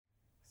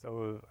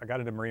So I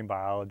got into marine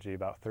biology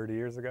about 30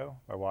 years ago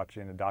by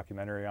watching a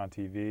documentary on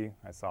TV.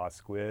 I saw a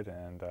squid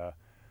and I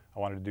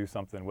wanted to do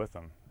something with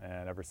them.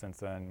 And ever since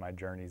then, my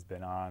journey's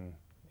been on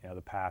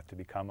the path to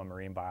become a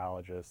marine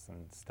biologist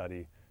and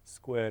study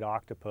squid,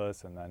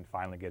 octopus, and then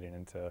finally getting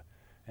into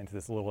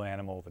this little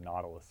animal, the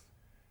nautilus.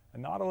 The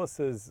nautilus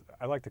is,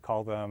 I like to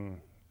call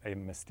them a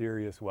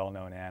mysterious,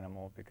 well-known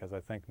animal because I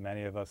think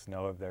many of us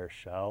know of their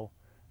shell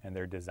and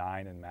their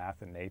design and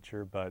math and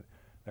nature, but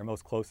their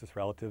most closest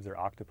relatives are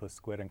octopus,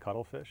 squid, and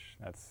cuttlefish.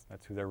 That's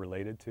who they're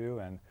related to.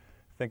 And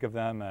think of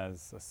them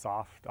as a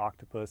soft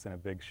octopus and a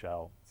big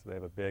shell. So they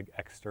have a big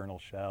external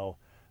shell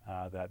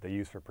that they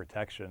use for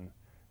protection,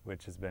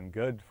 which has been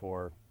good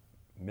for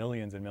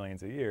millions and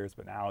millions of years,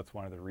 but now it's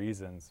one of the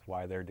reasons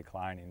why they're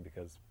declining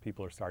because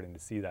people are starting to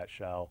see that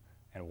shell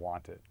and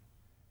want it.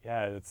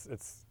 Yeah,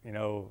 it's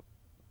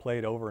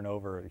played over and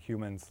over.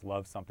 Humans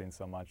love something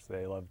so much.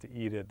 They love to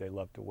eat it, they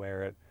love to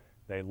wear it,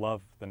 they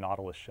love the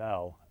nautilus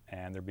shell,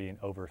 and they're being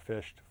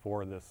overfished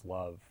for this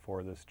love,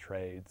 for this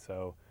trade.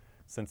 So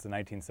since the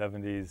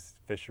 1970s,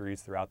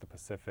 fisheries throughout the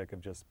Pacific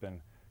have just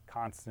been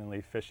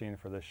constantly fishing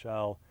for the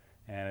shell,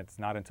 and it's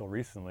not until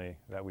recently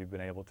that we've been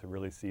able to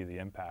really see the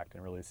impact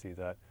and really see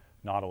that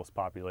nautilus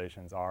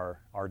populations are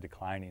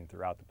declining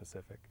throughout the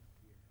Pacific.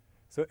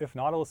 So if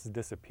nautiluses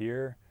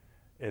disappear,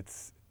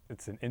 it's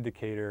an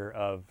indicator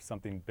of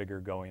something bigger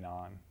going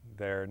on.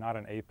 They're not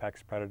an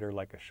apex predator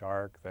like a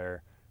shark.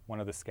 They're one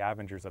of the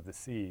scavengers of the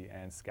sea,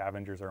 and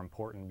scavengers are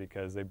important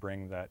because they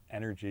bring that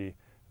energy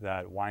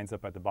that winds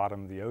up at the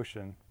bottom of the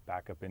ocean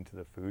back up into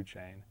the food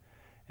chain.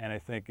 And I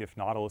think if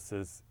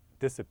nautiluses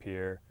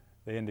disappear,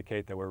 they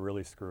indicate that we're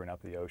really screwing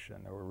up the ocean,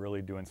 that we're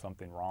really doing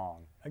something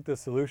wrong. I think the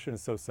solution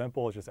is so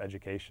simple, it's just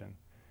education.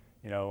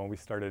 When we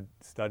started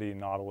studying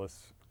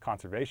nautilus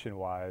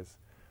conservation-wise,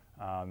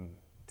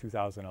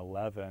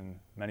 2011,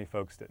 many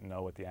folks didn't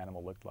know what the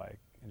animal looked like.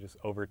 And just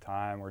over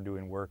time, we're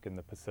doing work in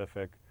the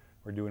Pacific,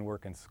 we're doing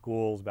work in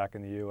schools back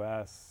in the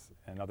US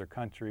and other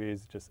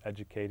countries, just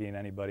educating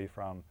anybody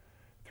from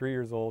 3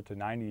 years old to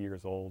 90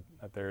 years old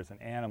that there's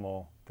an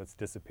animal that's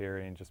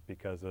disappearing just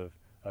because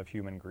of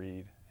human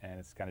greed, and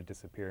it's kind of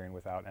disappearing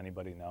without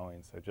anybody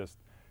knowing. So just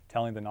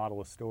telling the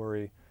nautilus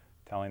story,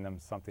 telling them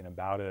something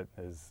about it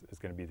is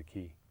going to be the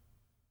key.